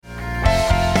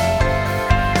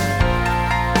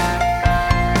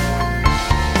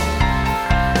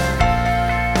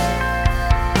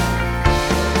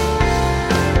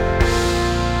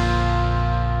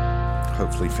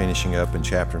finishing up in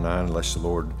chapter 9, unless the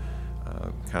Lord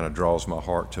kind of draws my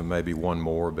heart to maybe one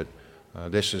more. But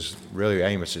this is really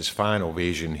Amos's final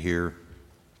vision here.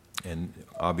 And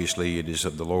obviously it is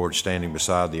of the Lord standing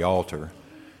beside the altar.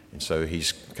 And so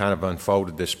he's kind of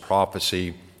unfolded this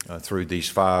prophecy through these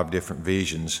 5 different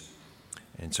visions.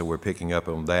 And so we're picking up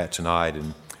on that tonight.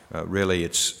 And really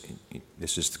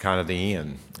this is kind of the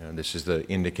end. This is the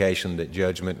indication that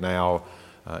judgment now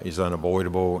is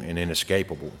unavoidable and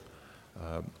inescapable.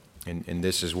 And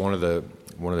this is one of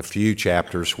the few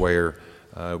chapters where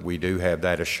we do have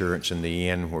that assurance in the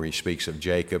end, where he speaks of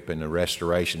Jacob and the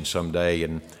restoration someday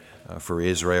and for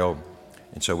Israel.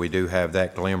 And so we do have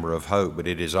that glimmer of hope, but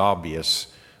it is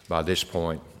obvious by this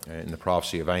point in the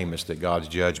prophecy of Amos that God's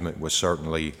judgment was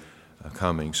certainly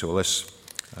coming. So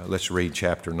let's read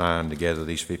chapter 9 together,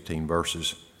 these 15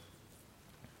 verses.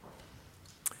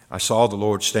 I saw the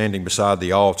Lord standing beside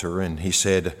the altar, and he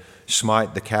said,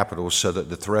 "Smite the capitals so that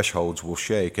the thresholds will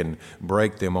shake, and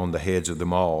break them on the heads of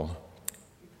them all.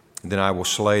 Then I will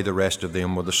slay the rest of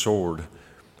them with the sword.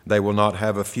 They will not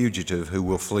have a fugitive who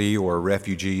will flee, or a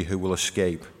refugee who will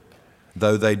escape.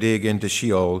 Though they dig into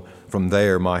Sheol, from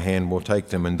there my hand will take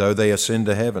them, and though they ascend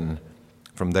to heaven,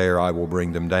 from there I will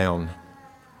bring them down.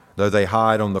 Though they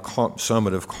hide on the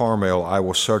summit of Carmel, I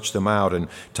will search them out and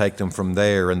take them from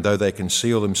there. And though they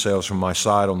conceal themselves from my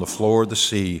sight on the floor of the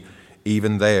sea,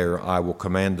 even there I will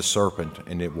command the serpent,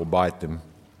 and it will bite them.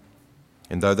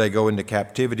 And though they go into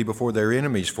captivity before their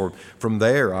enemies, from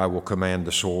there I will command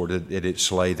the sword, that it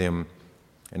slay them.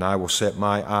 And I will set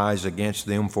my eyes against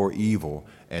them for evil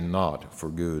and not for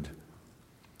good.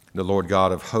 The Lord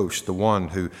God of hosts, the one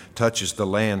who touches the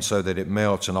land so that it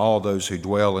melts, and all those who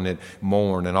dwell in it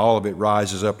mourn, and all of it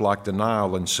rises up like the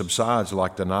Nile and subsides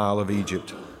like the Nile of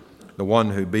Egypt. The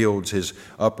one who builds his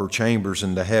upper chambers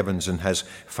in the heavens and has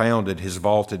founded his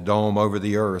vaulted dome over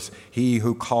the earth. He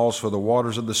who calls for the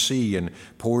waters of the sea and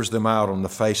pours them out on the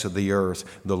face of the earth.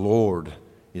 The Lord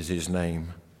is his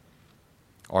name.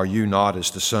 Are you not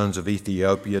as the sons of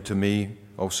Ethiopia to me,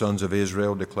 O sons of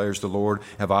Israel, declares the Lord?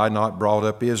 Have I not brought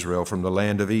up Israel from the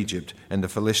land of Egypt, and the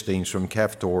Philistines from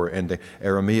Caphtor, and the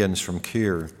Arameans from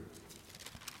Kir?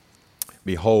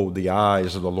 Behold, the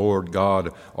eyes of the Lord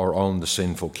God are on the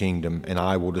sinful kingdom, and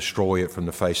I will destroy it from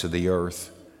the face of the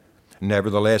earth.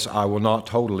 Nevertheless, I will not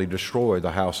totally destroy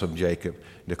the house of Jacob,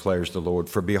 declares the Lord.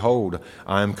 For behold,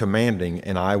 I am commanding,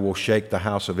 and I will shake the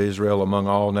house of Israel among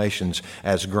all nations,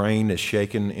 as grain is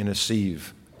shaken in a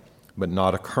sieve. But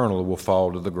not a kernel will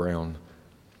fall to the ground.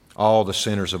 All the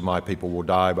sinners of my people will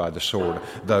die by the sword,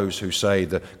 those who say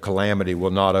the calamity will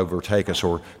not overtake us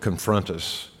or confront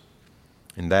us.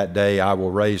 In that day I will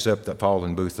raise up the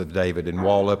fallen booth of David and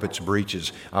wall up its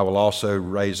breaches. I will also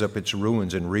raise up its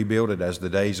ruins and rebuild it as the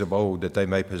days of old, that they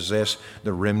may possess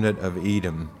the remnant of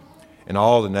Edom. And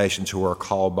all the nations who are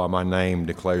called by my name,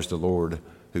 declares the Lord,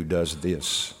 who does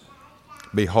this.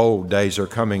 Behold, days are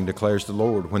coming, declares the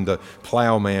Lord, when the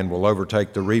plowman will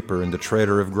overtake the reaper, and the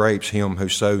treader of grapes him who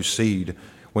sows seed,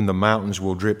 when the mountains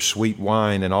will drip sweet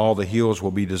wine, and all the hills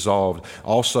will be dissolved.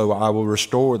 Also I will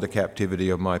restore the captivity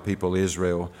of my people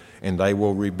Israel, and they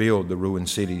will rebuild the ruined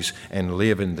cities and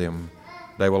live in them.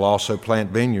 They will also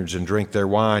plant vineyards and drink their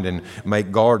wine, and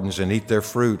make gardens and eat their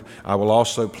fruit. I will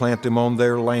also plant them on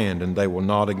their land, and they will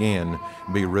not again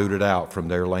be rooted out from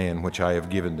their land which I have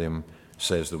given them,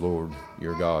 says the Lord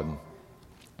your God."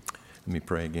 Let me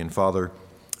pray again. Father,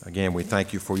 again, we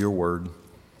thank you for your word.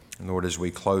 And Lord, as we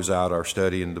close out our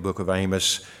study in the book of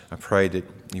Amos, I pray that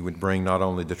you would bring not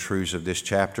only the truths of this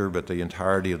chapter, but the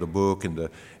entirety of the book and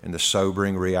the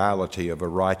sobering reality of a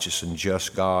righteous and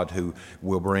just God who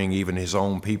will bring even his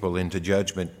own people into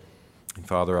judgment. And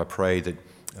Father, I pray that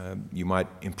you might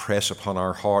impress upon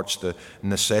our hearts the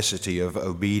necessity of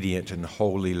obedient and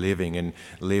holy living, and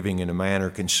living in a manner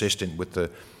consistent with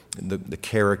the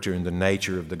character and the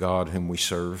nature of the God whom we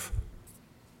serve.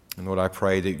 And Lord, I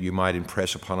pray that you might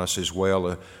impress upon us as well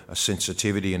a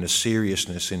sensitivity and a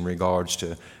seriousness in regards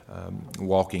to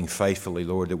walking faithfully,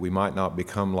 Lord, that we might not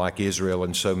become like Israel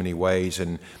in so many ways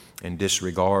and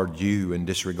disregard you and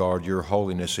disregard your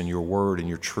holiness and your word and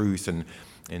your truth and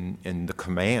the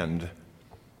command,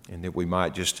 and that we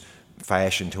might just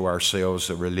fashion to ourselves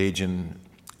a religion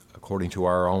according to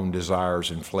our own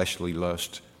desires and fleshly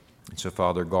lust. And so,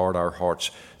 Father, guard our hearts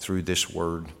through this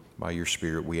word. By your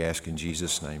Spirit, we ask in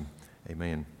Jesus' name.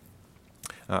 Amen.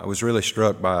 I was really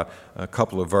struck by a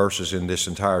couple of verses in this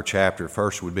entire chapter.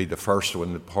 First would be the first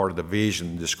one, the part of the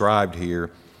vision described here,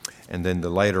 and then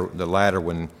the latter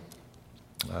one,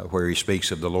 where he speaks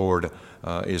of the Lord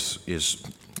is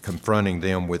confronting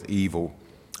them with evil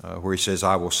where he says,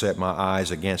 I will set my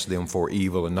eyes against them for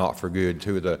evil and not for good,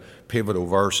 two of the pivotal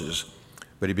verses.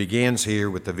 But he begins here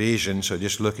with the vision, so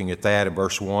just looking at that in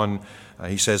verse 1,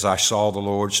 he says, I saw the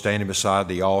Lord standing beside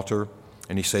the altar,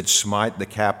 and he said, smite the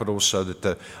capitals so that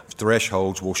the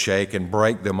thresholds will shake and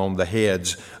break them on the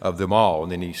heads of them all.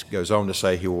 And then he goes on to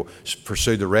say he will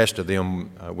pursue the rest of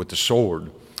them with the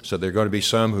sword. So there are going to be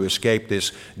some who escape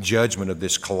this judgment of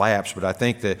this collapse. But I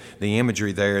think that the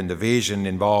imagery there in the vision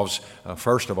involves,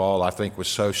 first of all, I think was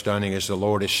so stunning as the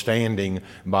Lord is standing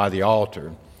by the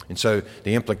altar. And so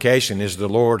the implication is the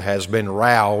Lord has been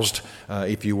roused,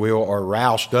 if you will, or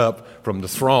roused up from the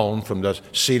throne, from the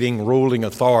sitting, ruling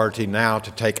authority now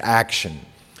to take action.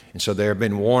 And so there have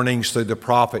been warnings through the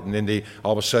prophet, and then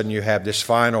all of a sudden you have this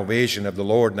final vision of the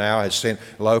Lord now has sent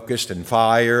locust and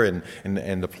fire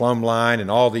and the plumb line and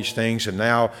all these things, and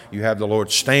now you have the Lord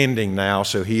standing now,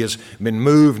 so he has been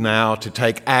moved now to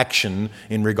take action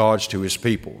in regards to his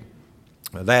people.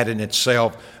 That in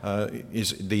itself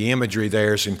is the imagery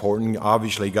there is important.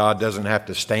 Obviously, God doesn't have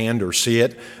to stand or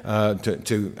sit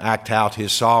to act out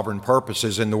his sovereign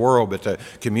purposes in the world, but the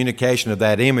communication of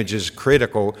that image is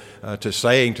critical to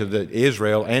saying to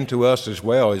Israel and to us as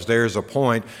well, is there is a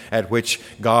point at which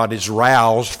God is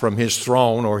roused from his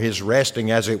throne or his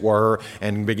resting, as it were,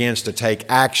 and begins to take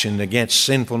action against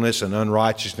sinfulness and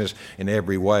unrighteousness in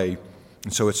every way.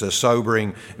 And so it's a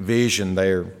sobering vision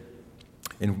there.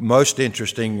 And most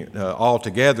interesting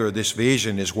altogether, this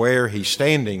vision is where he's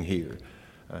standing here.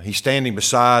 He's standing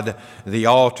beside the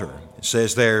altar. It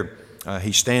says there,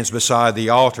 he stands beside the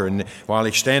altar. And while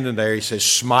he's standing there, he says,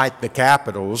 smite the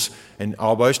capitals. And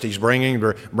almost he's bringing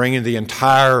the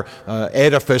entire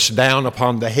edifice down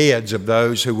upon the heads of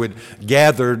those who would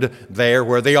gathered there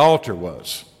where the altar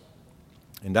was.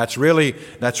 And that's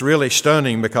really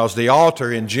stunning, because the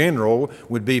altar in general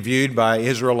would be viewed by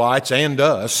Israelites and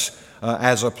us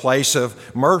as a place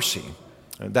of mercy.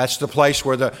 That's the place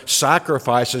where the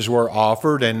sacrifices were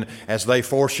offered, and as they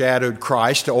foreshadowed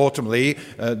Christ, ultimately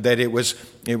that it was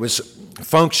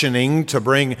functioning to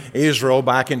bring Israel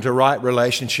back into right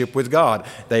relationship with God.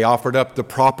 They offered up the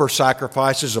proper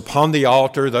sacrifices upon the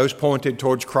altar; those pointed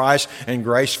towards Christ, and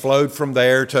grace flowed from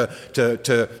there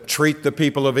to treat the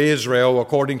people of Israel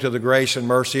according to the grace and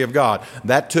mercy of God.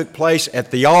 That took place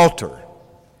at the altar.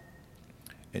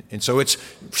 And so it's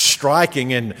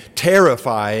striking and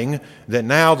terrifying that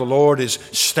now the Lord is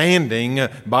standing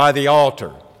by the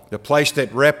altar, the place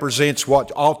that represents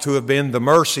what ought to have been the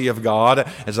mercy of God.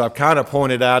 As I've kind of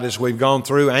pointed out as we've gone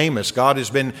through Amos, God has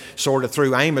been sort of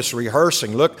through Amos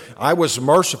rehearsing, look, I was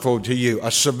merciful to you, a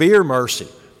severe mercy.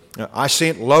 I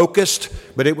sent locust,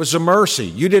 but it was a mercy.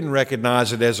 You didn't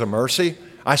recognize it as a mercy.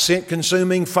 I sent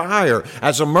consuming fire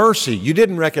as a mercy. You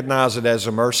didn't recognize it as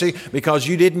a mercy because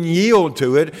you didn't yield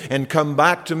to it and come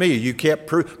back to me. You kept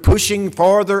pushing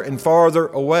farther and farther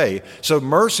away. So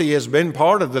mercy has been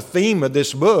part of the theme of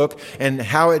this book, and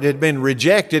how it had been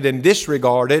rejected and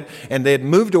disregarded, and they had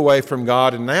moved away from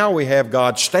God, and now we have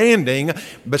God standing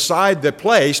beside the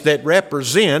place that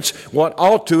represents what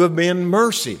ought to have been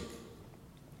mercy.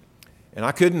 And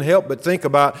I couldn't help but think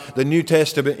about the New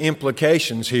Testament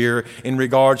implications here in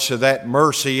regards to that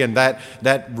mercy and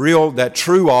that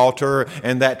true altar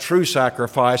and that true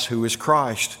sacrifice who is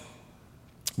Christ.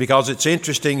 Because it's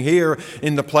interesting here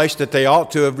in the place that they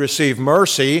ought to have received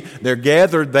mercy, they're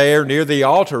gathered there near the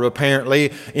altar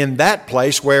apparently. In that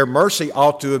place where mercy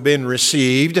ought to have been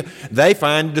received, they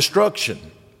find destruction.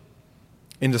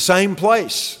 In the same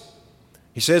place.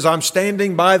 He says, I'm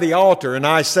standing by the altar, and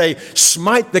I say,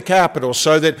 smite the capitals,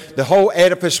 so that the whole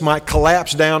edifice might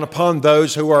collapse down upon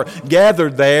those who are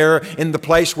gathered there in the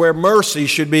place where mercy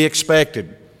should be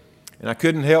expected. And I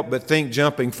couldn't help but think,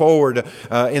 jumping forward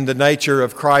in the nature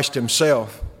of Christ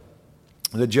himself,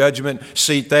 the judgment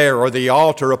seat there, or the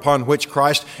altar upon which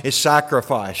Christ is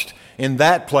sacrificed. In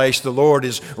that place, the Lord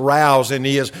is roused and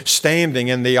he is standing,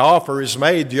 and the offer is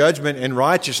made. Judgment and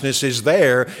righteousness is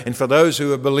there. And for those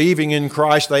who are believing in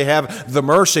Christ, they have the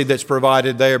mercy that's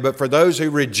provided there. But for those who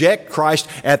reject Christ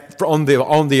on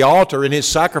the altar and his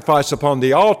sacrifice upon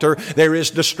the altar, there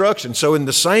is destruction. So in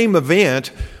the same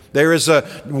event, there is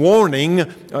a warning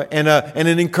and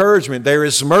an encouragement. There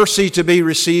is mercy to be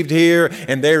received here,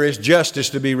 and there is justice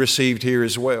to be received here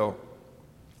as well.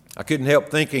 I couldn't help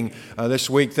thinking this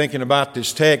week, thinking about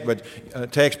this text,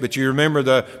 but you remember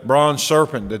the bronze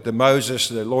serpent that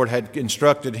the Lord had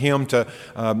instructed him to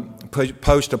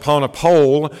post upon a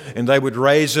pole, and they would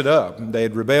raise it up. They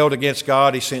had rebelled against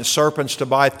God. He sent serpents to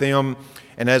bite them,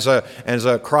 And as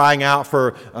a crying out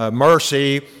for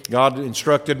mercy, God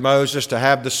instructed Moses to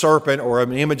have the serpent or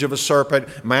an image of a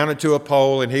serpent mounted to a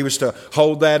pole, and he was to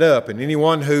hold that up. And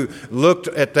anyone who looked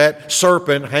at that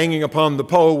serpent hanging upon the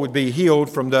pole would be healed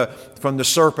from the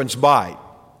serpent's bite.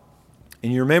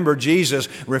 And you remember Jesus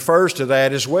refers to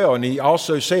that as well. And he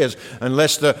also says,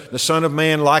 unless the Son of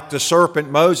Man, like the serpent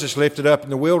Moses lifted up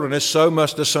in the wilderness, so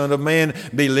must the Son of Man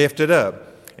be lifted up.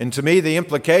 And to me, the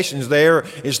implications there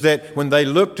is that when they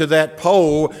looked to that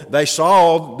pole, they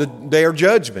saw their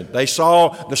judgment. They saw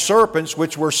the serpents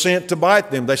which were sent to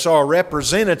bite them. They saw a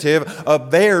representative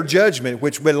of their judgment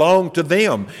which belonged to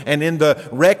them. And in the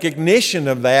recognition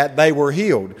of that, they were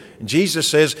healed. And Jesus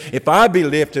says, if I be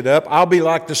lifted up, I'll be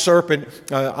like the serpent.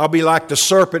 I'll be like the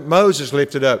serpent Moses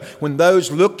lifted up. When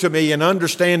those look to me and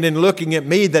understand in looking at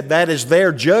me that is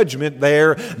their judgment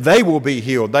there, they will be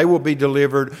healed. They will be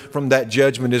delivered from that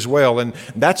judgment as well. And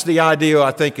that's the idea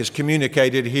I think is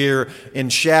communicated here in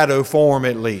shadow form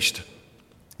at least.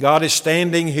 God is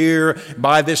standing here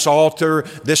by this altar,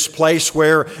 this place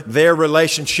where their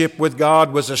relationship with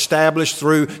God was established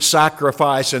through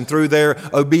sacrifice and through their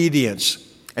obedience.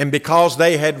 And because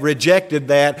they had rejected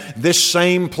that, from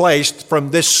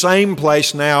this same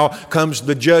place now comes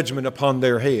the judgment upon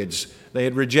their heads. They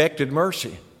had rejected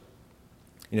mercy.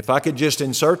 And if I could just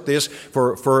insert this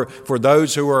for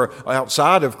those who are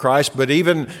outside of Christ, but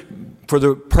even for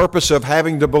the purpose of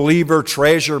having the believer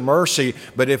treasure mercy,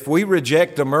 but if we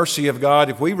reject the mercy of God,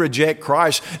 if we reject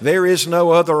Christ, there is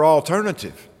no other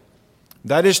alternative.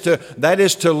 That is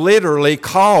to literally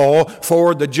call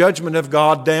for the judgment of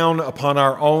God down upon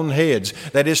our own heads.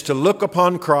 That is to look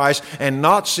upon Christ and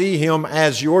not see Him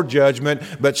as your judgment,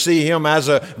 but see Him as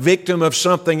a victim of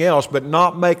something else, but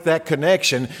not make that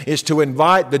connection, is to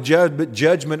invite the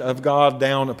judgment of God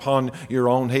down upon your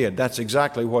own head. That's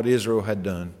exactly what Israel had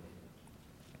done.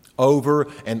 Over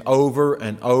and over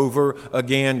and over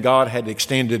again, God had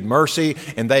extended mercy,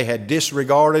 and they had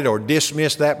disregarded or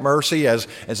dismissed that mercy as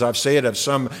I've said, of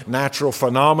some natural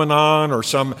phenomenon or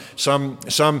some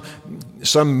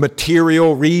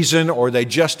material reason, or they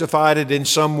justified it in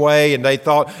some way, and they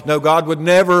thought, no, God would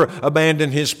never abandon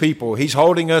His people. He's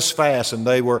holding us fast, and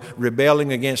they were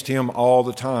rebelling against Him all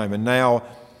the time. And now,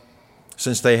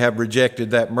 since they have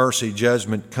rejected that mercy,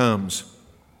 judgment comes.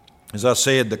 As I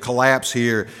said, the collapse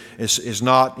here is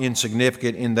not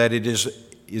insignificant in that it is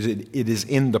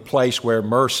in the place where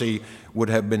mercy would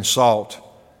have been sought.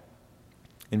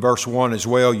 In verse 1 as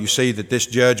well, you see that this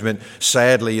judgment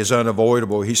sadly is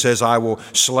unavoidable. He says, I will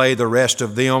slay the rest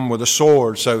of them with a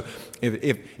sword. So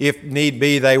if need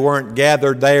be, they weren't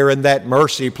gathered there in that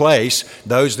mercy place,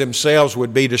 those themselves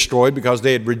would be destroyed because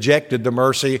they had rejected the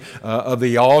mercy of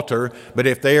the altar. But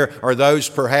if there are those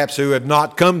perhaps who have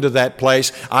not come to that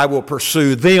place, I will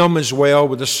pursue them as well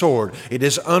with a sword. It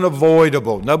is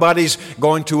unavoidable. Nobody's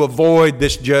going to avoid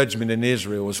this judgment in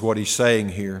Israel, is what he's saying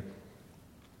here.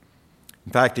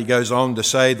 In fact, he goes on to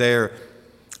say there,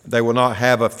 they will not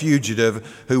have a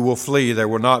fugitive who will flee. There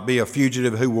will not be a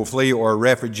fugitive who will flee or a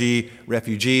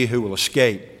refugee who will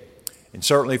escape. And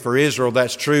certainly for Israel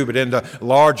that's true, but in the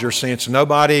larger sense,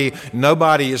 nobody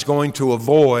is going to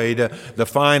avoid the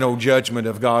final judgment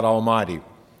of God Almighty.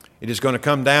 It is going to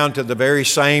come down to the very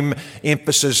same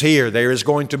emphasis here. There is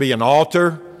going to be an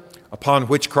altar upon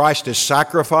which Christ is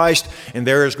sacrificed, and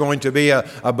there is going to be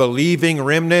a believing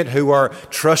remnant who are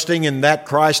trusting in that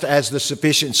Christ as the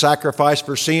sufficient sacrifice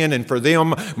for sin, and for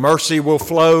them mercy will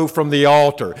flow from the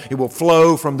altar. It will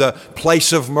flow from the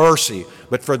place of mercy.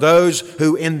 But for those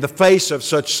who in the face of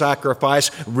such sacrifice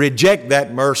reject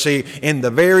that mercy, in the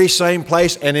very same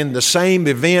place and in the same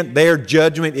event, their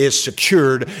judgment is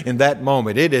secured in that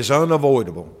moment. It is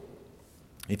unavoidable.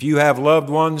 If you have loved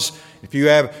ones, if you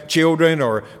have children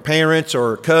or parents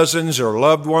or cousins or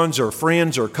loved ones or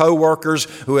friends or co-workers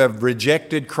who have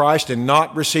rejected Christ and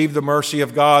not received the mercy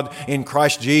of God in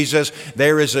Christ Jesus,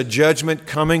 there is a judgment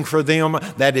coming for them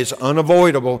that is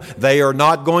unavoidable. They are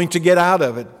not going to get out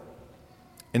of it.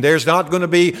 And there's not going to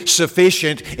be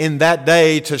sufficient in that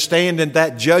day to stand in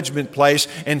that judgment place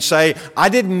and say, I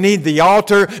didn't need the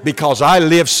altar because I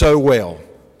live so well.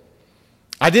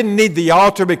 I didn't need the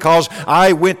altar because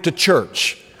I went to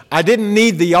church. I didn't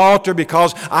need the altar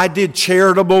because I did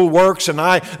charitable works and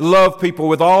I love people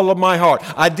with all of my heart.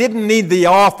 I didn't need the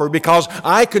offer because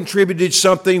I contributed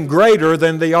something greater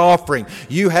than the offering.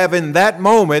 You have in that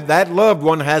moment, that loved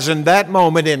one has in that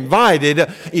moment invited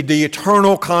the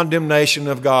eternal condemnation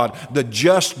of God, the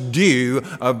just due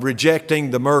of rejecting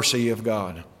the mercy of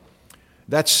God.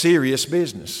 That's serious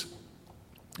business.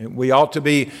 We ought to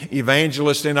be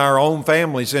evangelists in our own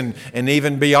families and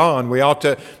even beyond. We ought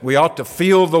to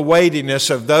feel the weightiness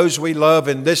of those we love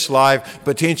in this life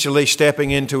potentially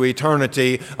stepping into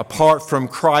eternity apart from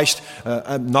Christ,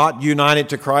 not united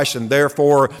to Christ, and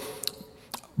therefore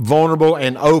vulnerable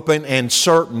and open and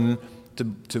certain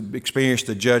to experience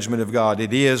the judgment of God.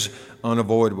 It is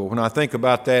unavoidable. When I think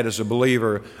about that as a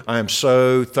believer, I am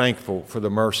so thankful for the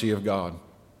mercy of God.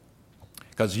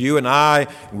 Because you and I,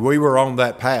 we were on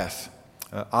that path.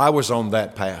 I was on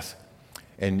that path.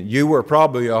 And you were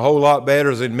probably a whole lot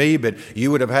better than me, but you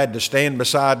would have had to stand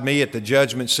beside me at the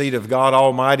judgment seat of God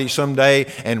Almighty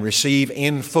someday and receive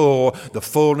in full the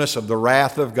fullness of the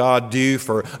wrath of God due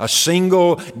for a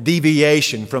single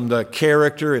deviation from the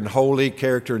character and holy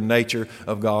character and nature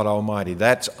of God Almighty.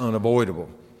 That's unavoidable.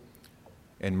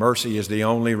 And mercy is the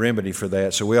only remedy for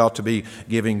that. So we ought to be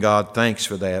giving God thanks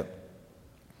for that.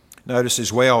 Notice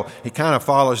as well, he kind of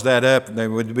follows that up. There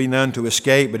would be none to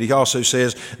escape, but he also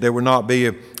says there will not be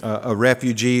a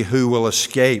refugee who will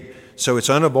escape. So it's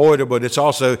unavoidable, but it's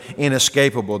also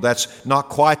inescapable. That's not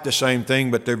quite the same thing,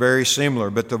 but they're very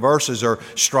similar. But the verses are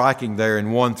striking there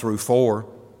in 1 through 4.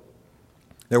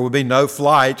 There will be no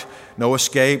flight, no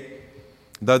escape,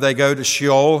 though they go to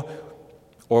Sheol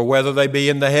or whether they be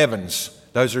in the heavens.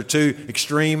 Those are two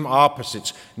extreme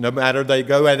opposites. No matter they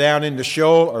go down into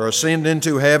Sheol or ascend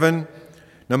into heaven,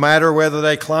 no matter whether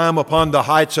they climb upon the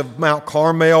heights of Mount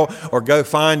Carmel or go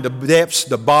find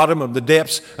the bottom of the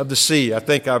depths of the sea. I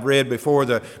think I've read before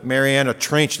the Mariana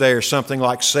Trench there, something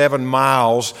like 7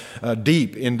 miles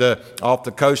deep off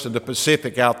the coast of the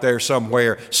Pacific out there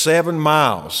somewhere. 7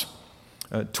 miles.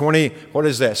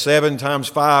 7 times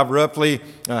 5 roughly,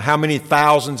 how many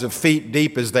thousands of feet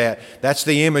deep is that? That's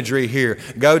the imagery here.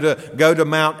 Go to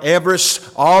Mount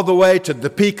Everest, all the way to the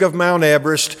peak of Mount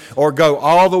Everest, or go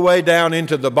all the way down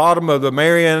into the bottom of the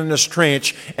Marianas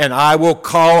Trench, and I will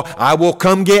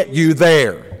come get you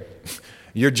there.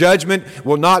 Your judgment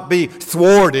will not be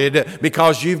thwarted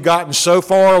because you've gotten so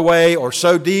far away or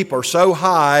so deep or so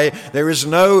high. There is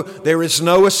no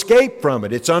escape from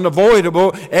it. It's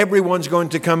unavoidable. Everyone's going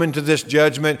to come into this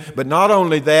judgment. But not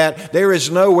only that, there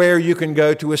is nowhere you can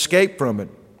go to escape from it.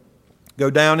 Go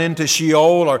down into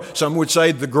Sheol, or some would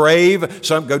say the grave.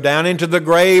 Some go down into the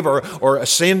grave or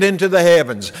ascend into the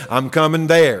heavens. I'm coming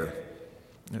there.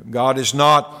 God is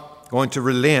not going to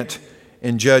relent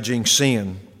in judging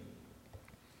sin.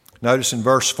 Notice in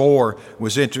verse 4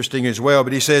 was interesting as well,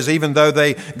 but he says, even though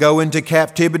they go into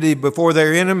captivity before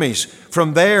their enemies,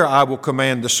 from there I will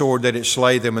command the sword that it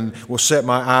slay them, and will set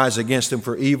my eyes against them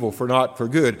for evil, for not for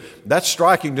good. That's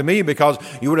striking to me, because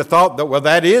you would have thought that, well,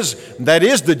 that is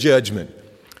the judgment.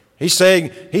 He's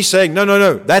saying,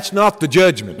 no, that's not the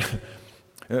judgment.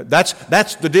 That's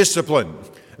the discipline.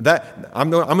 That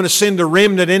I'm going to send a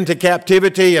remnant into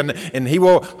captivity, and he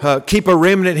will keep a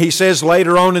remnant, he says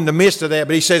later on in the midst of that.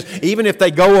 But he says, even if they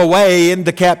go away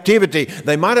into captivity,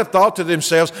 they might have thought to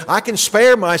themselves, I can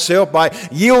spare myself by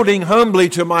yielding humbly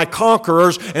to my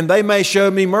conquerors, and they may show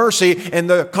me mercy, and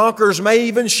the conquerors may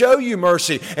even show you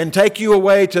mercy and take you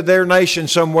away to their nation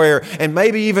somewhere, and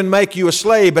maybe even make you a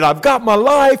slave. But I've got my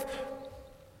life.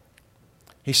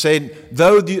 He said,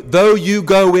 though you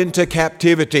go into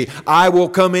captivity, I will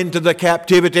come into the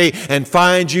captivity and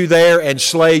find you there and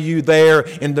slay you there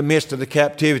in the midst of the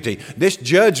captivity. This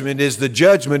judgment is the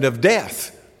judgment of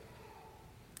death.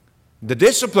 The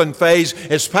discipline phase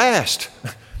is past.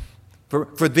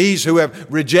 For these who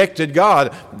have rejected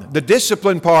God, the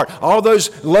discipline part, all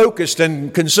those locusts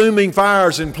and consuming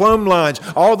fires and plumb lines,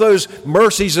 all those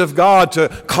mercies of God to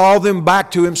call them back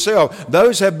to Himself,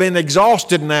 those have been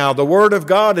exhausted now. The Word of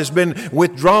God has been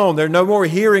withdrawn. There's no more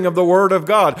hearing of the Word of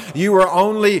God. You are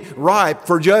only ripe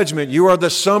for judgment. You are the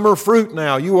summer fruit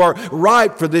now. You are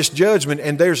ripe for this judgment,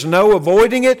 and there's no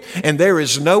avoiding it, and there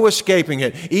is no escaping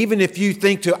it. Even if you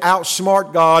think to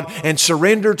outsmart God and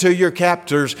surrender to your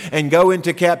captors and go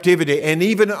into captivity and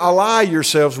even ally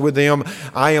yourselves with them,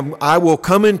 I will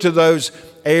come into those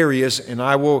areas and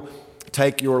I will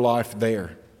take your life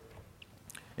there.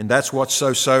 And that's what's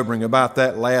so sobering about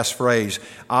that last phrase.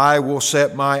 I will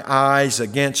set my eyes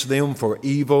against them for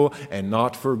evil and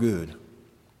not for good.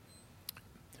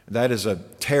 That is a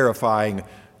terrifying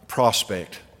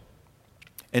prospect.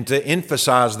 And to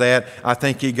emphasize that, I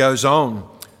think he goes on.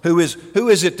 Who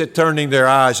is it that turning their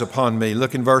eyes upon me?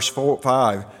 Look in verse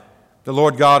 5. The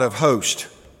Lord God of hosts.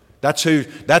 That's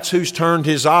who's turned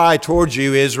His eye towards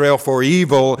you, Israel, for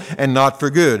evil and not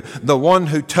for good. The one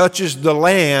who touches the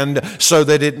land so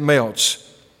that it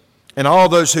melts. And all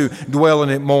those who dwell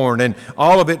in it mourn. And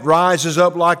all of it rises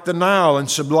up like the Nile and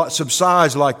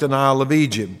subsides like the Nile of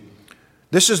Egypt.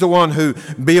 This is the one who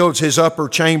builds his upper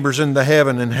chambers in the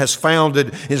heaven and has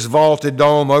founded his vaulted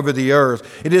dome over the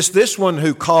earth. It is this one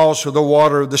who calls for the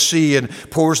water of the sea and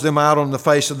pours them out on the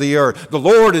face of the earth. The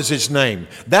Lord is his name.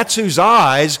 That's whose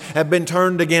eyes have been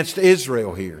turned against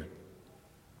Israel here.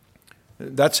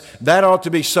 That ought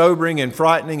to be sobering and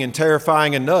frightening and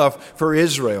terrifying enough for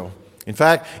Israel. In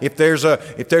fact, if there's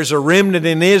a remnant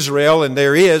in Israel, and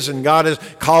there is, and God has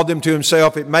called them to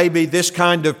himself, it may be this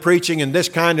kind of preaching and this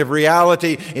kind of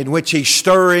reality in which he's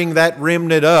stirring that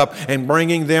remnant up and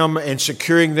bringing them and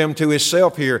securing them to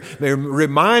himself here. They're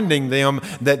reminding them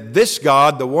that this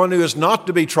God, the one who is not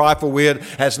to be trifled with,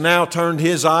 has now turned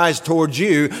his eyes towards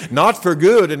you, not for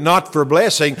good and not for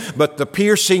blessing, but the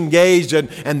piercing gaze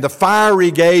and the fiery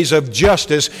gaze of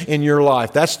justice in your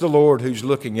life. That's the Lord who's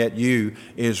looking at you,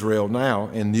 Israel, now,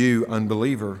 and you,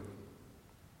 unbeliever.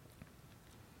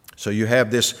 So you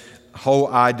have this whole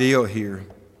ideal here.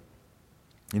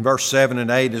 In verse 7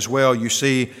 and 8 as well, you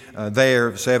see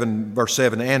verse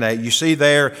 7 and 8, you see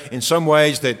there in some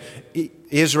ways that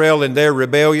Israel in their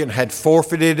rebellion had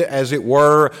forfeited, as it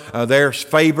were, their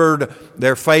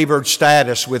favored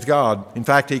status with God. In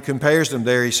fact, he compares them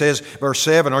there. He says, verse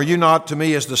 7, "Are you not to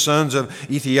me as the sons of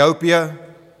Ethiopia?"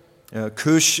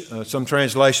 Cush, some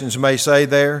translations may say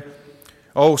there.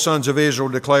 "O sons of Israel,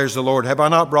 declares the Lord, have I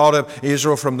not brought up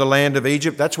Israel from the land of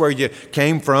Egypt?" That's where you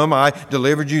came from. I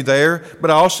delivered you there. "But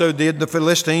I also did the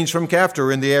Philistines from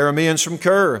Caphtor and the Arameans from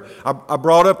Kir." I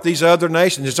brought up these other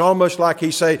nations. It's almost like he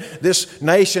say, this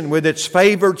nation with its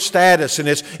favored status and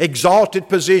its exalted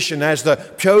position as the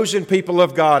chosen people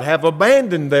of God have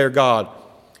abandoned their God.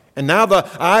 And now the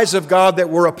eyes of God that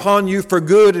were upon you for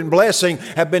good and blessing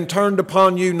have been turned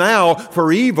upon you now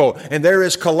for evil. And there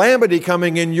is calamity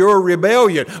coming in your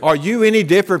rebellion. Are you any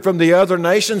different from the other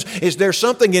nations? Is there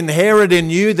something inherent in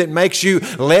you that makes you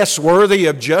less worthy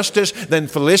of justice than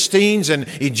Philistines and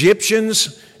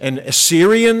Egyptians and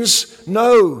Assyrians?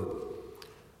 No.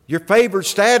 Your favored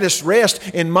status rests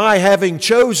in my having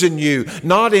chosen you,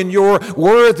 not in your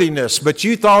worthiness. But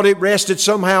you thought it rested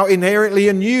somehow inherently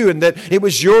in you and that it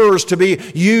was yours to be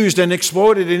used and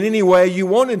exploited in any way you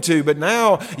wanted to. But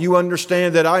now you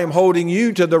understand that I am holding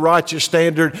you to the righteous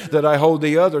standard that I hold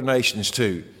the other nations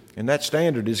to. And that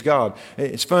standard is God.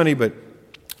 It's funny, but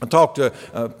I talk to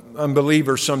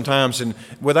unbelievers sometimes, and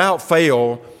without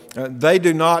fail, they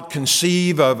do not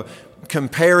conceive of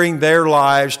comparing their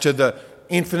lives to the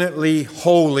infinitely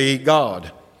holy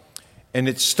God. And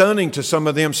it's stunning to some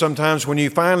of them sometimes when you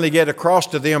finally get across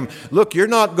to them, look, you're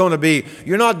not going to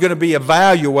be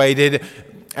evaluated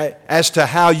as to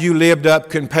how you lived up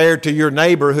compared to your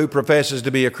neighbor who professes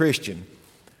to be a Christian,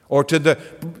 or to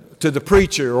the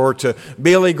preacher, or to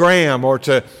Billy Graham, or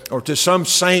to some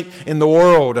saint in the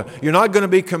world. You're not going to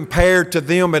be compared to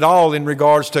them at all in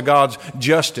regards to God's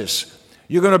justice.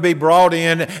 You're going to be brought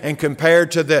in and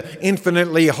compared to the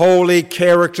infinitely holy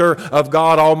character of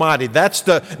God Almighty. That's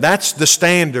the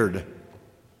standard.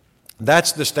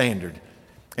 That's the standard.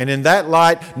 And in that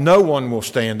light, no one will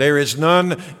stand. There is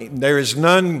none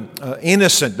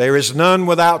innocent. There is none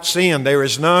without sin. There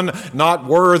is none not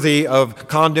worthy of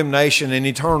condemnation and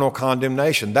eternal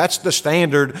condemnation. That's the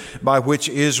standard by which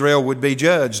Israel would be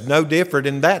judged. No different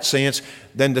in that sense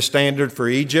than the standard for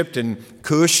Egypt and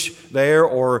Cush there,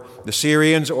 or the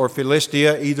Syrians or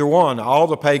Philistia, either one. All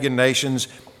the pagan nations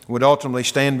would ultimately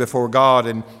stand before God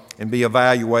and be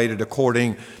evaluated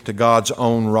according to God's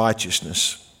own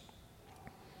righteousness.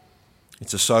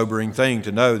 It's a sobering thing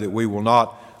to know that we will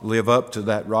not live up to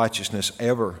that righteousness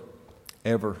ever,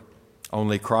 ever.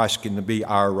 Only Christ can be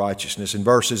our righteousness. In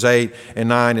verses 8 and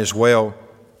 9 as well,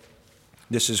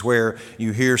 this is where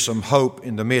you hear some hope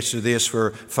in the midst of this for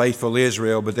faithful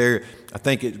Israel. But there, I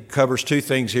think it covers two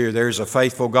things here. There's a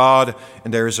faithful God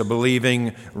and there is a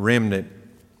believing remnant.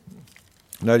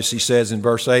 Notice he says in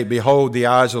verse 8, "Behold, the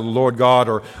eyes of the Lord God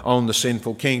are on the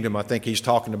sinful kingdom." I think he's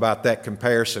talking about that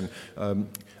comparison.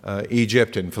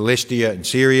 Egypt and Philistia and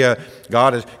Syria.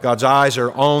 God's eyes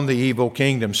are on the evil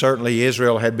kingdom. Certainly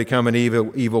Israel had become an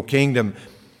evil kingdom.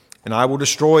 "And I will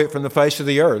destroy it from the face of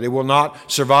the earth." It will not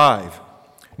survive.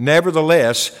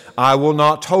 "Nevertheless, I will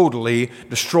not totally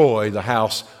destroy the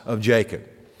house of Jacob."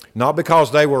 Not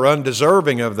because they were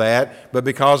undeserving of that, but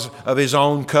because of His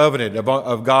own covenant,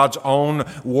 of God's own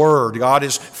word. God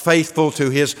is faithful to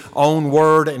His own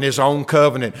word and His own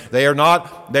covenant. They are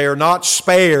not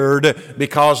spared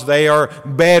because they are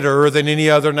better than any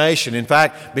other nation. In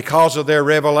fact, because of their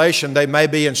revelation, they may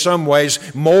be in some ways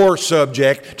more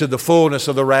subject to the fullness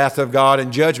of the wrath of God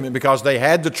and judgment because they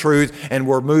had the truth and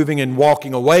were moving and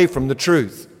walking away from the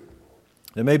truth.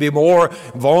 They may be more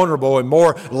vulnerable and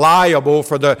more liable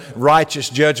for the righteous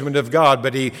judgment of God,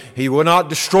 but he will not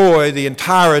destroy the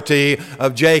entirety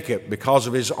of Jacob because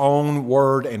of his own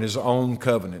word and his own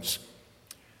covenants.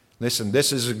 Listen,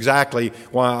 this is exactly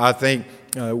why I think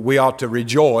we ought to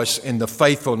rejoice in the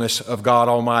faithfulness of God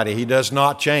Almighty. He does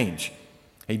not change.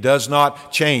 He does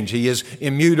not change. He is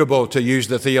immutable, to use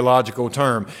the theological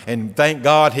term. And thank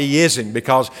God He isn't,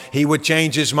 because He would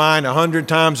change His mind 100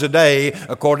 times a day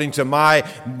according to my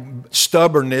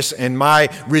stubbornness and my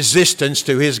resistance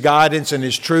to His guidance and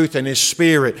His truth and His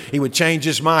Spirit. He would change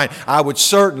His mind. I would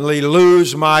certainly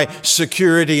lose my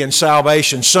security and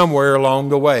salvation somewhere along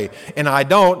the way. And I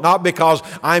don't, not because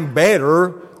I'm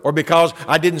better, or because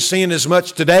I didn't sin as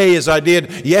much today as I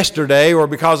did yesterday, or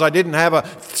because I didn't have a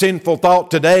sinful thought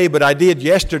today but I did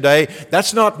yesterday.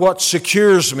 That's not what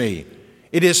secures me.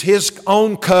 It is His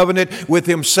own covenant with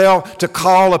Himself to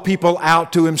call a people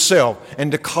out to Himself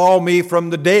and to call me from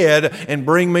the dead and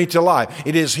bring me to life.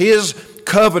 It is His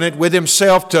covenant with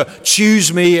Himself to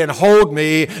choose me and hold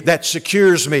me that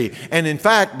secures me. And in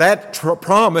fact, that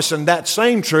promise and that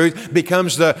same truth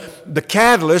becomes the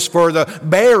catalyst for the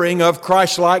bearing of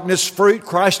Christ-likeness fruit,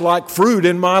 Christ-like fruit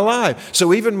in my life.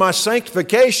 So even my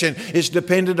sanctification is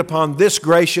dependent upon this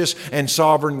gracious and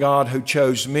sovereign God who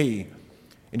chose me.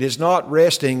 It is not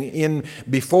resting in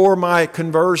before my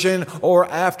conversion or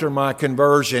after my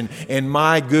conversion in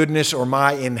my goodness or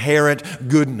my inherent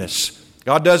goodness.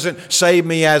 God doesn't save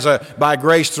me by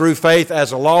grace through faith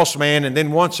as a lost man, and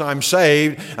then once I'm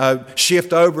saved,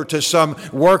 shift over to some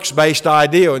works-based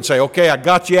ideal and say, "Okay, I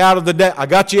got you out of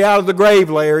the grave,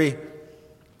 Larry.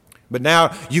 But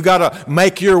now you got to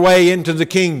make your way into the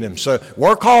kingdom. So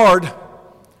work hard."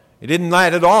 It isn't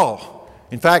that at all.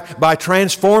 In fact, by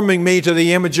transforming me to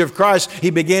the image of Christ,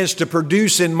 He begins to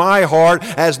produce in my heart,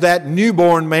 as that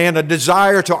newborn man, a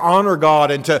desire to honor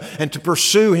God and to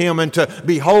pursue Him and to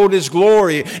behold His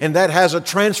glory. And that has a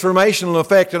transformational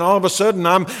effect. And all of a sudden,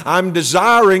 I'm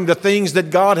desiring the things that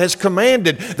God has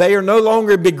commanded. They are no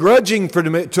longer begrudging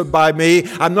by me.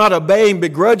 I'm not obeying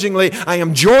begrudgingly. I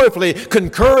am joyfully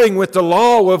concurring with the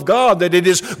law of God, that it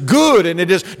is good and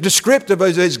it is descriptive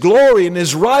of His glory and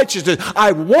His righteousness.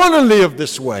 I want to live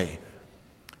this way.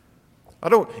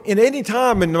 In any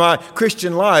time in my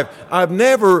Christian life, I've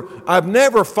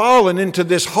never fallen into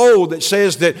this hole that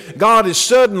says that God is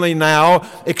suddenly now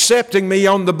accepting me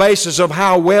on the basis of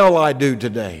how well I do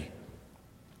today.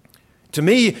 To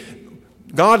me,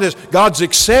 God's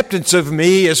acceptance of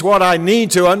me is what I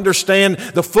need to understand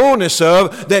the fullness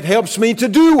of, that helps me to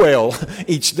do well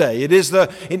each day.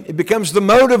 It becomes the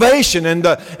motivation and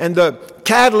the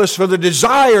catalyst for the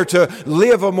desire to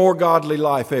live a more godly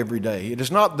life every day. It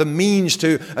is not the means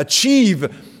to achieve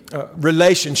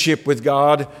relationship with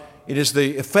God. It is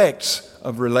the effects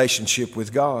of relationship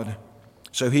with God.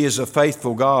 So He is a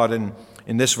faithful God, and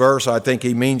in this verse I think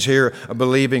He means here a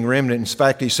believing remnant. In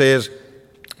fact, He says,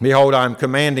 "Behold, I am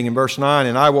commanding," in verse 9,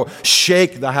 "and I will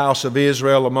shake the house of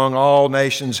Israel among all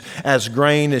nations as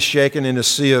grain is shaken in a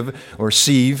sieve," or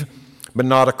sieve, "but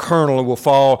not a kernel will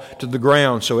fall to the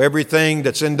ground." So everything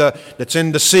that's in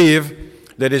the sieve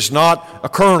that is not a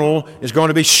kernel is going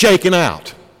to be shaken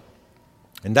out.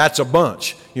 And that's a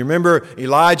bunch. You remember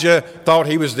Elijah thought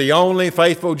he was the only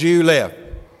faithful Jew left.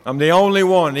 "I'm the only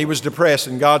one." He was depressed,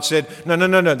 and God said,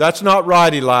 No, that's not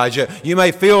right, Elijah. You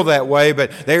may feel that way, but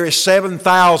there are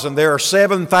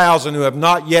 7,000 who have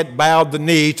not yet bowed the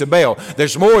knee to Baal.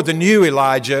 There's more than you,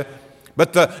 Elijah,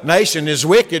 but the nation is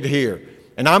wicked here.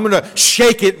 And I'm going to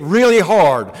shake it really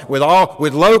hard with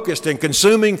locust and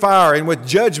consuming fire and with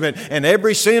judgment. And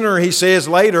every sinner, he says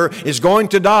later, is going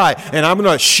to die. And I'm going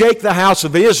to shake the house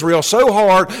of Israel so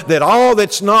hard that all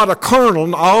that's not a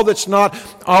kernel, all that's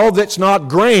not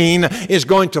grain is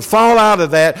going to fall out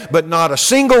of that, but not a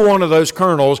single one of those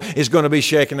kernels is going to be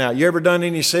shaken out. You ever done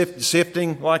any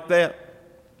sifting like that?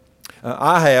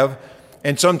 I have.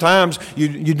 And sometimes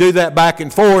you do that back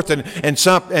and forth, and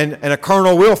a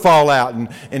kernel will fall out.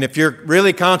 And if you're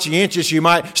really conscientious, you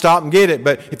might stop and get it.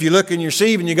 But if you look in your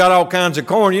sieve and you got all kinds of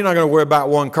corn, you're not going to worry about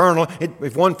one kernel.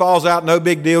 If one falls out, no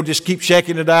big deal. Just keep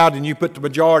shaking it out, and you put the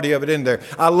majority of it in there.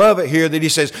 I love it here that He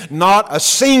says, not a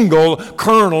single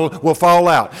kernel will fall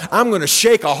out. I'm going to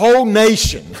shake a whole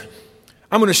nation.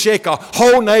 I'm going to shake a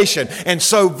whole nation. And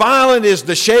so violent is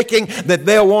the shaking that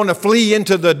they'll want to flee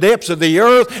into the depths of the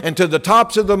earth and to the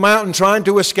tops of the mountain trying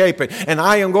to escape it. And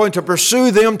I am going to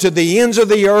pursue them to the ends of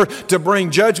the earth to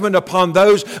bring judgment upon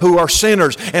those who are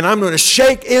sinners. And I'm going to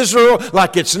shake Israel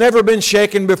like it's never been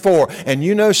shaken before. And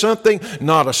you know something?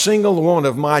 Not a single one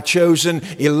of my chosen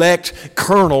elect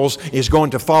colonels is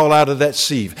going to fall out of that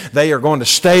sieve. They are going to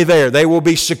stay there. They will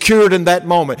be secured in that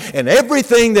moment. And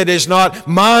everything that is not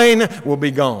mine will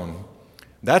be gone.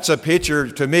 That's a picture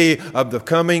to me of the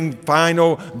coming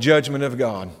final judgment of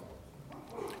God.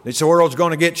 This world's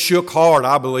going to get shook hard,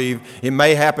 I believe. It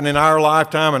may happen in our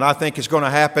lifetime, and I think it's going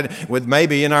to happen with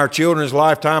maybe in our children's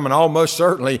lifetime and almost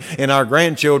certainly in our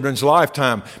grandchildren's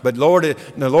lifetime. But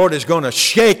the Lord is going to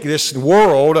shake this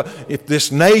world, if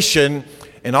this nation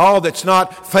and all that's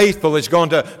not faithful is going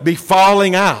to be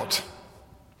falling out.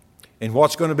 And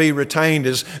what's going to be retained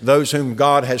is those whom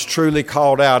God has truly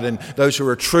called out and those who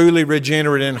are truly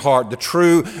regenerate in heart, the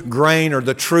true grain or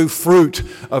the true fruit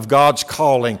of God's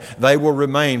calling. They will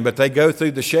remain, but they go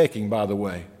through the shaking, by the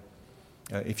way.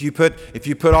 If you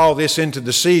put all this into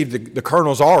the seed, the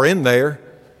kernels are in there,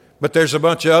 but there's a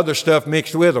bunch of other stuff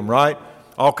mixed with them, right?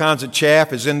 All kinds of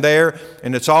chaff is in there,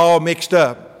 and it's all mixed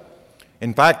up.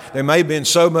 In fact, there may have been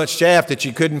so much chaff that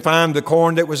you couldn't find the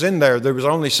corn that was in there. There was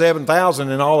only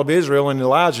 7,000 in all of Israel in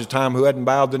Elijah's time who hadn't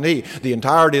bowed the knee. The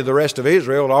entirety of the rest of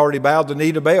Israel had already bowed the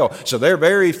knee to Baal. So they're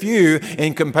very few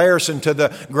in comparison to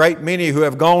the great many who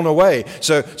have gone away.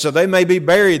 So they may be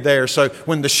buried there. So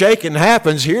when the shaking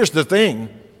happens, here's the thing.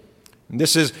 And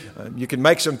this is, you can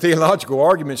make some theological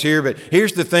arguments here, but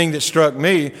here's the thing that struck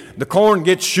me. The corn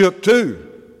gets shook too.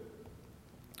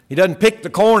 He doesn't pick the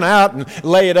corn out and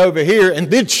lay it over here and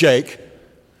then shake.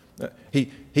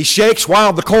 He shakes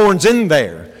while the corn's in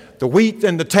there. The wheat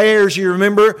and the tares, you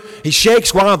remember? He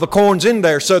shakes while the corn's in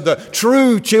there. So the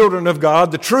true children of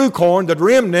God, the true corn, the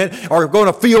remnant, are going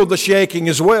to feel the shaking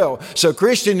as well. So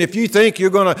Christian, if you think you're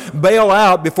going to bail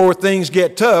out before things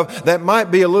get tough, that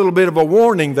might be a little bit of a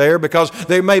warning there, because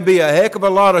there may be a heck of a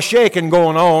lot of shaking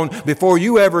going on before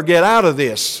you ever get out of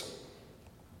this.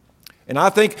 And I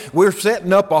think we're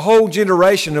setting up a whole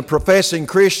generation of professing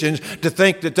Christians to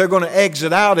think that they're going to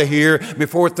exit out of here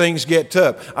before things get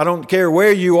tough. I don't care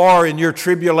where you are in your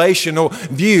tribulational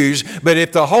views, but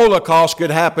if the Holocaust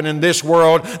could happen in this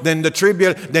world, then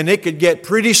it could get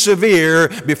pretty severe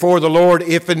before the Lord.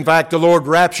 If in fact the Lord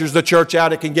raptures the church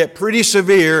out, it can get pretty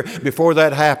severe before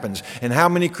that happens. And how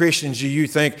many Christians do you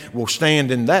think will stand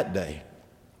in that day?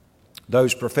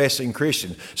 Those professing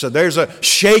Christians. So there's a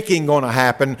shaking going to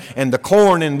happen, and the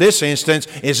corn in this instance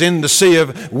is in the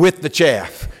sieve with the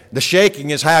chaff. The shaking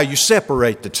is how you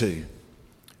separate the two.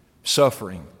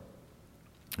 Suffering.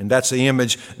 And that's the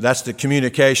image, that's the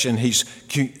communication he's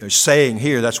saying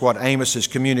here. That's what Amos is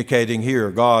communicating here,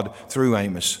 God through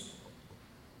Amos.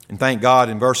 And thank God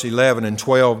in verse 11 and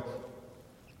 12,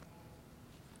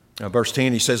 verse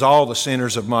 10, he says, all the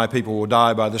sinners of my people will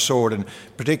die by the sword. And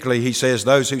particularly he says,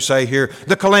 those who say here,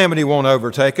 the calamity won't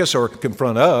overtake us or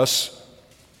confront us.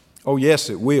 Oh, yes,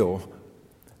 it will.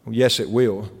 Oh, yes, it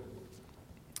will.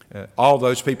 All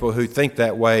those people who think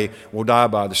that way will die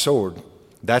by the sword.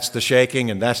 That's the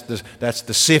shaking, and that's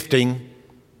the sifting.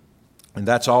 And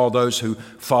that's all those who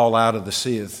fall out of the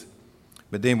sieve.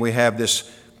 But then we have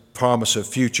this promise of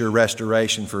future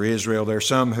restoration for Israel. There are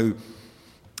some who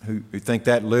think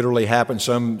that literally happened.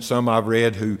 Some I've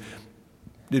read who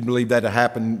didn't believe that had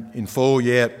happened in full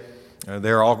yet.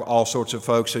 There are all sorts of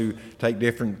folks who take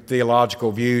different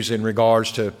theological views in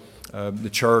regards to the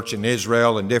church and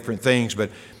Israel and different things. But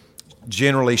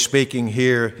generally speaking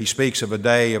here, he speaks of a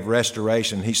day of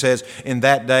restoration. He says, in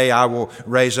that day I will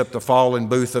raise up the fallen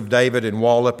booth of David and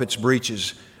wall up its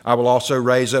breaches. I will also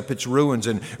raise up its ruins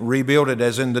and rebuild it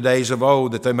as in the days of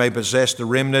old, that they may possess the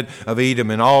remnant of Edom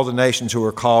and all the nations who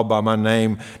are called by my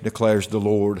name, declares the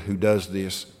Lord who does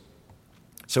this.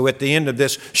 So at the end of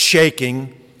this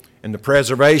shaking and the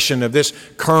preservation of this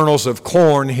kernels of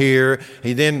corn here,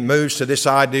 he then moves to this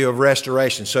idea of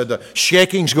restoration. So the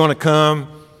shaking's going to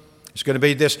come. It's going to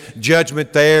be this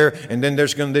judgment there, and then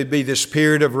there's going to be this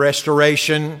period of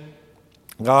restoration.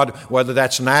 God, whether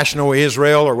that's national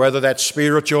Israel or whether that's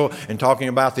spiritual and talking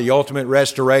about the ultimate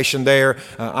restoration there,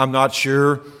 I'm not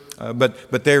sure.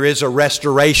 But there is a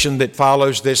restoration that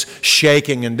follows this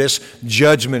shaking and this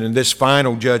judgment and this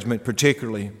final judgment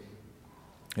particularly.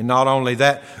 And not only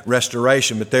that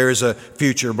restoration, but there is a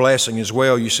future blessing as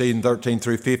well. You see in 13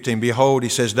 through 15, behold, he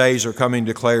says, days are coming,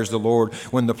 declares the Lord,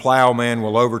 when the plowman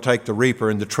will overtake the reaper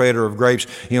and the treader of grapes,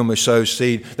 him who sows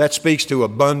seed. That speaks to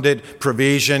abundant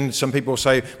provision. Some people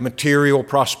say material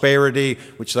prosperity,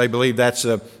 which they believe that's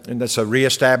a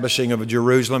reestablishing of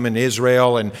Jerusalem and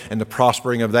Israel and the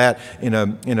prospering of that in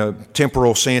a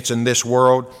temporal sense in this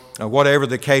world. Whatever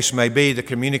the case may be, the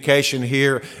communication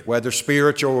here, whether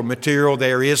spiritual or material,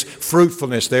 there is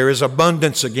fruitfulness, there is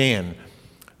abundance again.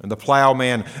 And the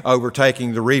plowman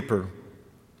overtaking the reaper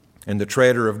and the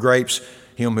treader of grapes,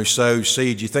 him who sows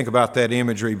seed. You think about that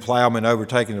imagery, plowman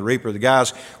overtaking the reaper. The guy's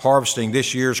harvesting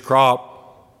this year's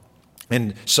crop,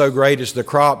 and so great is the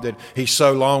crop that he's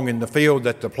so long in the field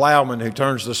that the plowman who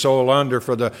turns the soil under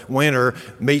for the winter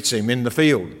meets him in the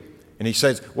field. And he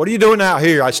says, what are you doing out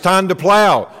here? It's time to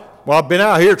plow. Well, I've been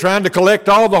out here trying to collect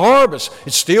all the harvest.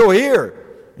 It's still here.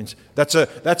 That's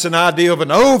an idea of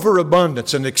an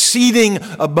overabundance, an exceeding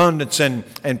abundance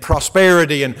and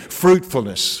prosperity and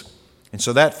fruitfulness. And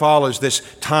so that follows this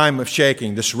time of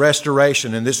shaking, this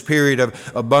restoration, and this period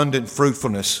of abundant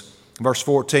fruitfulness. Verse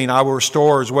 14, I will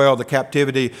restore as well the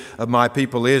captivity of my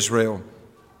people Israel.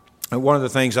 And one of the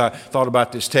things I thought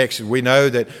about this text is we know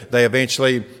that they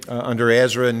eventually, under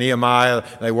Ezra and Nehemiah,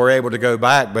 they were able to go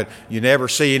back, but you never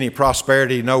see any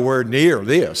prosperity nowhere near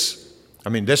this. I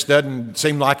mean, this doesn't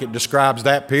seem like it describes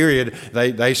that period.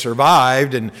 They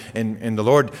survived, and the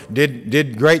Lord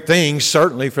did great things,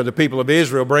 certainly for the people of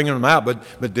Israel, bringing them out,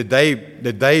 but did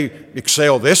they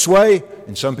excel this way?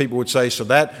 And some people would say, so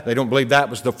that they don't believe that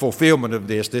was the fulfillment of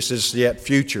this. This is yet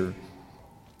future.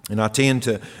 And I tend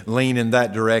to lean in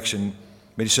that direction.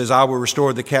 But he says, I will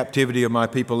restore the captivity of my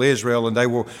people Israel, and they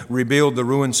will rebuild the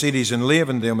ruined cities and live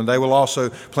in them. And they will also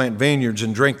plant vineyards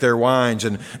and drink their wines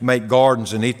and make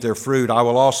gardens and eat their fruit. I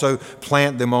will also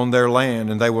plant them on their land,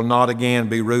 and they will not again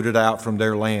be rooted out from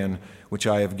their land, which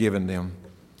I have given them.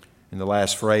 And the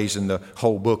last phrase in the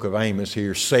whole book of Amos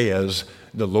here says,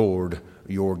 the Lord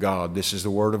your God. This is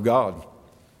the word of God.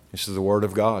 This is the word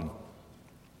of God.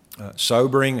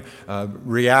 Sobering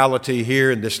reality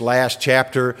here in this last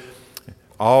chapter.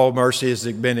 All mercy has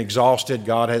been exhausted.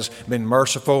 God has been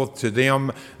merciful to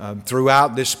them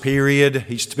throughout this period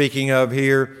he's speaking of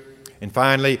here. And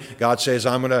finally, God says,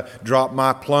 I'm going to drop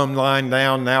my plumb line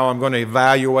down. Now I'm going to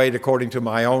evaluate according to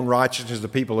my own righteousness the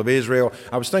people of Israel.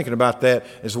 I was thinking about that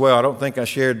as well. I don't think I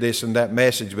shared this in that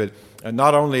message, but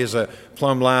not only is a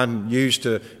plumb line used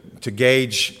to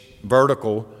gauge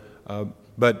vertical,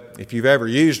 but if you've ever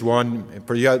used one,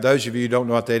 for those of you who don't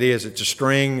know what that is, it's a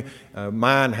string.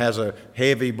 Mine has a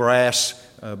heavy brass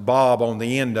bob on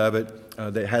the end of it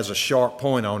that has a sharp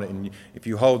point on it. And if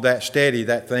you hold that steady,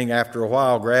 that thing after a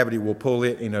while, gravity will pull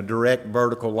it in a direct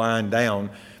vertical line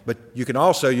down. But you can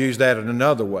also use that in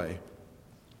another way.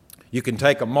 You can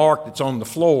take a mark that's on the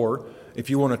floor.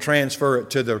 If you want to transfer it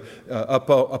to the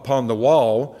upon the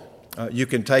wall, you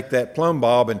can take that plumb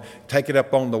bob and take it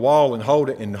up on the wall and hold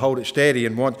it steady.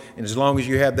 And as long as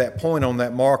you have that point on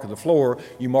that mark of the floor,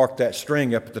 you mark that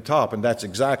string up at the top, and that's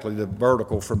exactly the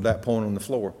vertical from that point on the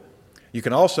floor. You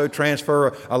can also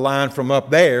transfer a line from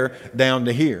up there down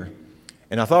to here.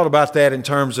 And I thought about that in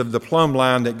terms of the plumb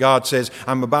line that God says,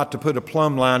 I'm about to put a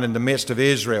plumb line in the midst of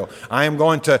Israel. I am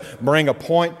going to bring a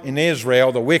point in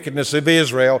Israel. The wickedness of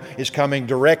Israel is coming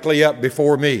directly up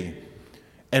before me.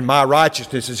 And my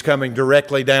righteousness is coming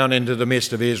directly down into the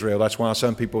midst of Israel. That's why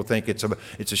some people think it's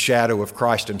a shadow of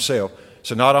Christ himself.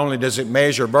 So not only does it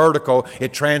measure vertical,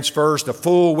 it transfers the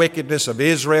full wickedness of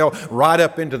Israel right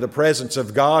up into the presence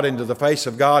of God, into the face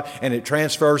of God, and it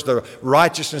transfers the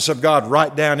righteousness of God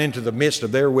right down into the midst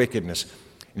of their wickedness.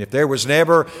 And if there was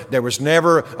never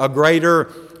a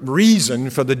greater reason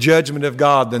for the judgment of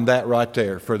God than that right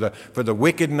there, for the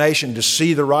wicked nation to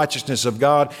see the righteousness of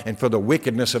God and for the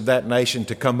wickedness of that nation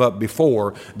to come up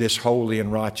before this holy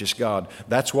and righteous God.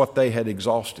 That's what they had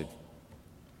exhausted.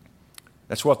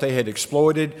 That's what they had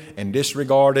exploited and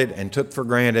disregarded and took for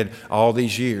granted all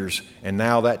these years. And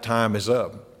now that time is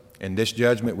up. And this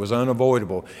judgment was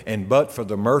unavoidable. And but for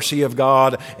the mercy of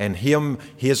God and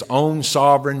his own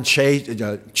sovereign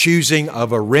choosing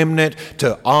of a remnant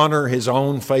to honor his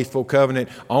own faithful covenant,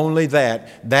 only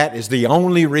that is the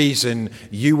only reason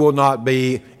you will not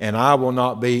be and I will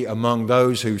not be among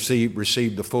those who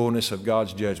receive the fullness of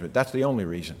God's judgment. That's the only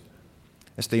reason.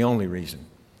 That's the only reason.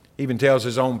 He even tells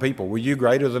his own people, were you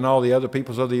greater than all the other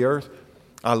peoples of the earth?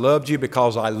 I loved you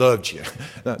because I loved you.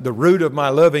 The root of my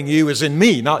loving you is in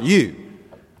me, not you.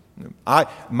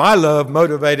 My love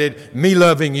motivated me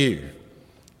loving you.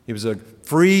 It was a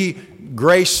free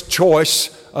grace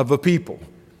choice of a people.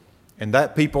 And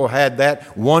that people had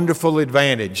that wonderful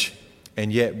advantage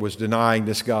and yet was denying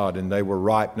this God, and they were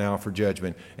ripe now for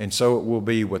judgment. And so it will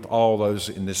be with all those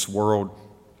in this world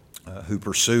who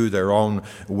pursue their own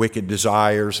wicked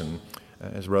desires, and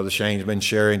as Brother Shane's been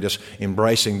sharing, just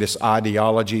embracing this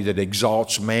ideology that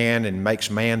exalts man and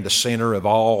makes man the center of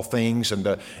all things, and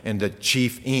the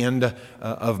chief end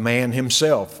of man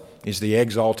himself is the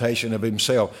exaltation of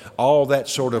himself. All that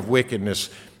sort of wickedness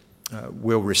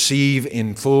will receive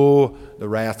in full the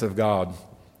wrath of God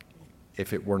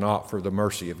if it were not for the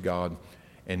mercy of God.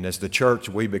 And as the church,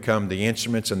 we become the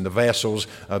instruments and the vessels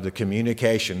of the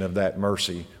communication of that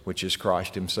mercy, which is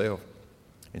Christ himself.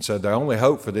 And so the only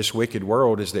hope for this wicked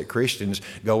world is that Christians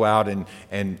go out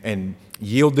and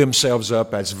yield themselves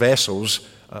up as vessels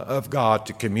of God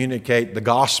to communicate the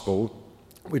gospel,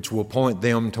 which will point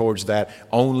them towards that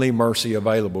only mercy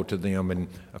available to them. And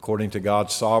according to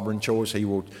God's sovereign choice, he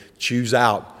will choose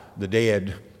out the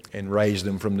dead and raise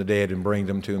them from the dead and bring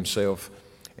them to himself.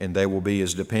 And they will be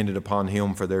as dependent upon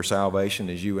him for their salvation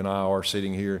as you and I are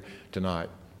sitting here tonight.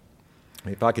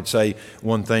 If I could say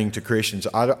one thing to Christians,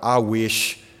 I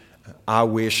wish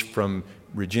from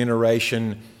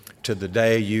regeneration to the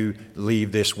day you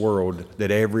leave this world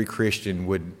that every Christian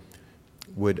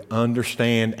would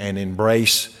understand and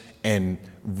embrace and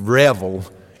revel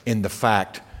in the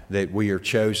fact that we are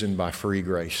chosen by free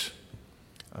grace.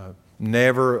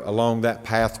 Never along that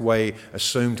pathway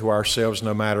assume to ourselves,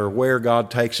 no matter where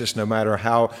God takes us, no matter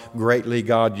how greatly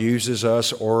God uses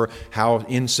us or how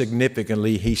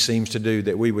insignificantly he seems to do,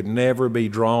 that we would never be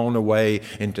drawn away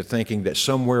into thinking that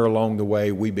somewhere along the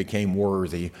way we became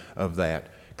worthy of that,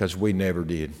 because we never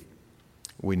did.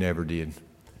 We never did.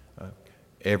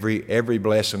 Every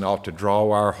blessing ought to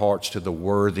draw our hearts to the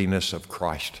worthiness of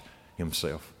Christ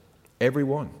himself. Every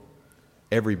one.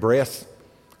 Every breath.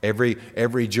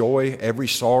 Every joy, every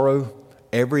sorrow,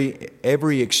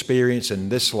 every experience in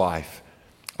this life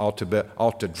ought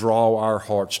to draw our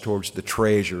hearts towards the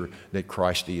treasure that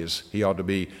Christ is. He ought to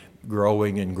be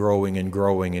growing and growing and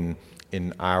growing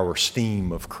in our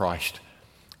esteem of Christ,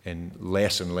 and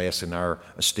less in our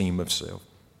esteem of self.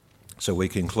 So we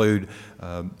conclude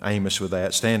Amos with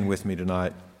that. Stand with me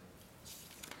tonight.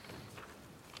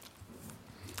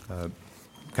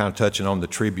 Kind of touching on the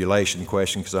tribulation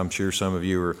question, because I'm sure some of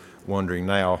you are wondering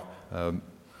now. I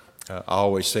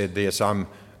always said this, I'm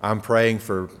praying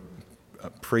for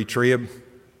pre-trib,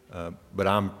 but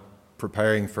I'm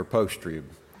preparing for post-trib.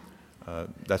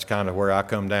 That's kind of where I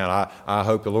come down. I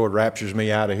hope the Lord raptures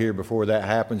me out of here before that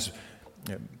happens.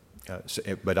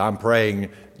 But I'm praying,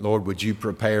 Lord, would you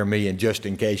prepare me, and just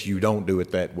in case you don't do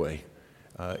it that way.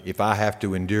 If I have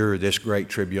to endure this great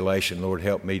tribulation, Lord,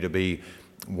 help me to be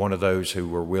one of those who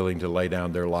were willing to lay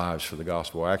down their lives for the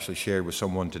gospel. I actually shared with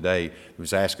someone today who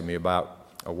was asking me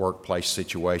about a workplace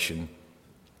situation,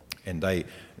 and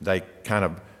they kind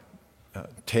of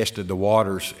tested the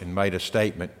waters and made a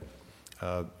statement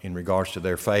in regards to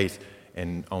their faith.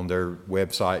 And on their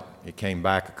website, it came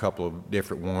back a couple of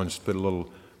different ones, put a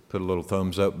little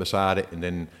thumbs up beside it, and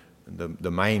then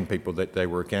the main people that they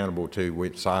were accountable to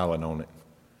went silent on it.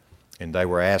 And they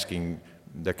were asking,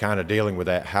 they're kind of dealing with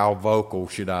that, how vocal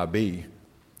should I be?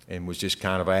 And was just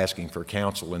kind of asking for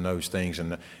counsel in those things.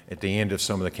 And at the end of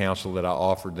some of the counsel that I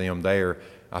offered them there,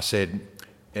 I said,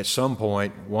 at some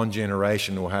point, one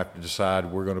generation will have to decide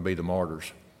we're going to be the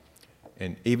martyrs.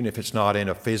 And even if it's not in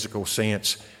a physical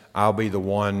sense, I'll be the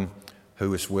one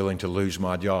who is willing to lose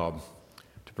my job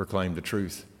to proclaim the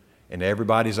truth. And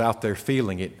everybody's out there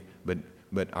feeling it,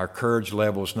 but our courage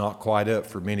level is not quite up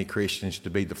for many Christians to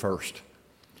be the first.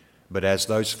 But as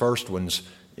those first ones,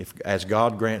 as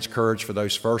God grants courage for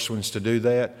those first ones to do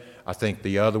that, I think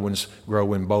the other ones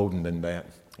grow emboldened in that.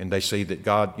 And they see that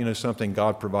God, something,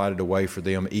 God provided a way for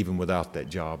them even without that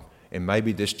job. And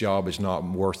maybe this job is not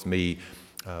worth me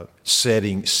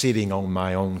sitting on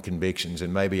my own convictions,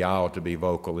 and maybe I ought to be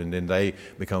vocal. And then they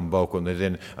become vocal, and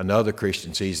then another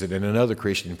Christian sees it, and another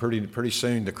Christian. Pretty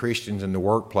soon the Christians in the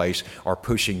workplace are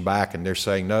pushing back, and they're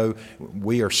saying, no,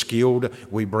 we are skilled.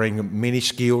 We bring many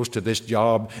skills to this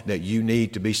job that you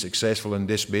need to be successful in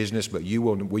this business, but you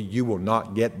will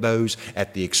not get those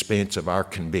at the expense of our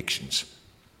convictions.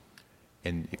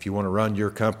 And if you want to run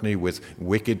your company with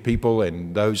wicked people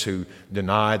and those who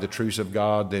deny the truths of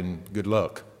God, then good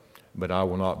luck. But I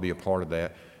will not be a part of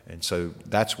that. And so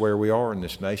that's where we are in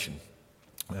this nation.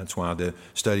 That's why the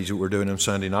studies that we're doing on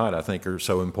Sunday night, I think, are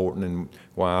so important, and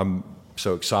why I'm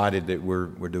so excited that we're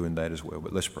doing that as well.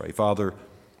 But let's pray. Father,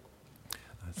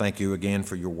 thank you again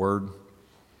for your word.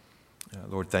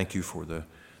 Lord, thank you for the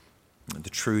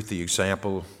truth, the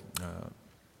example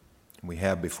we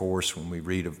have before us when we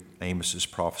read of Amos's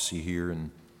prophecy here. And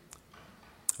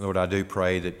Lord, I do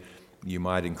pray that you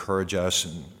might encourage us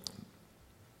and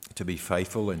to be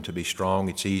faithful and to be strong.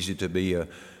 It's easy to be a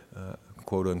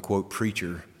quote-unquote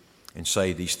preacher and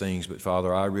say these things, but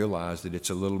Father, I realize that it's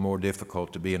a little more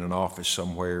difficult to be in an office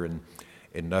somewhere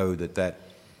and know that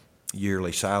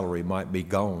yearly salary might be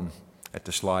gone at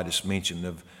the slightest mention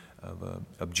of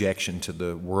objection to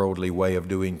the worldly way of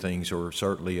doing things, or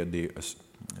certainly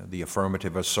the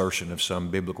affirmative assertion of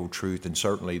some biblical truth, and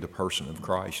certainly the person of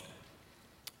Christ.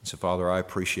 And so, Father, I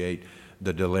appreciate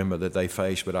the dilemma that they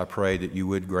face, but I pray that you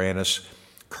would grant us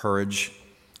courage.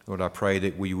 Lord, I pray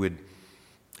that we would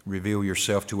reveal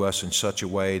yourself to us in such a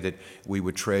way that we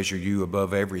would treasure you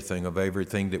above everything, of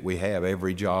everything that we have,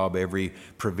 every job, every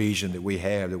provision that we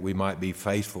have, that we might be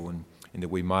faithful and that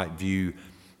we might view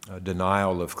a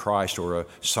denial of Christ or a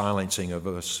silencing of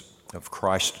us, of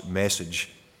Christ's message,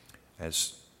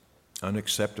 as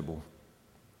unacceptable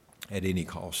at any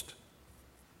cost.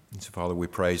 And so, Father, we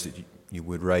praise that you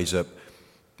would raise up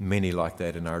many like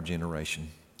that in our generation.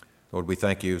 Lord, we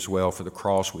thank you as well for the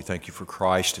cross. We thank you for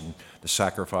Christ and the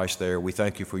sacrifice there. We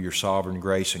thank you for your sovereign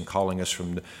grace in calling us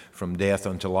from death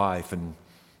unto life, and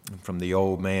from the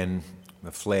old man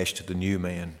of flesh to the new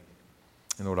man.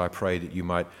 And Lord, I pray that you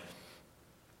might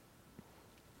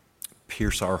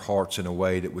pierce our hearts in a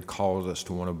way that would cause us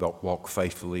to want to walk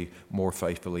faithfully, more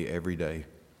faithfully every day.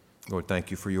 Lord,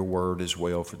 thank you for your word as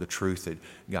well, for the truth that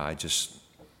guides us.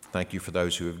 Thank you for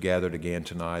those who have gathered again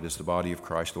tonight as the body of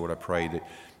Christ. Lord, I pray that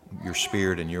your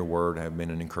spirit and your word have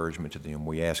been an encouragement to them.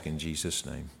 We ask in Jesus'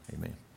 name, amen.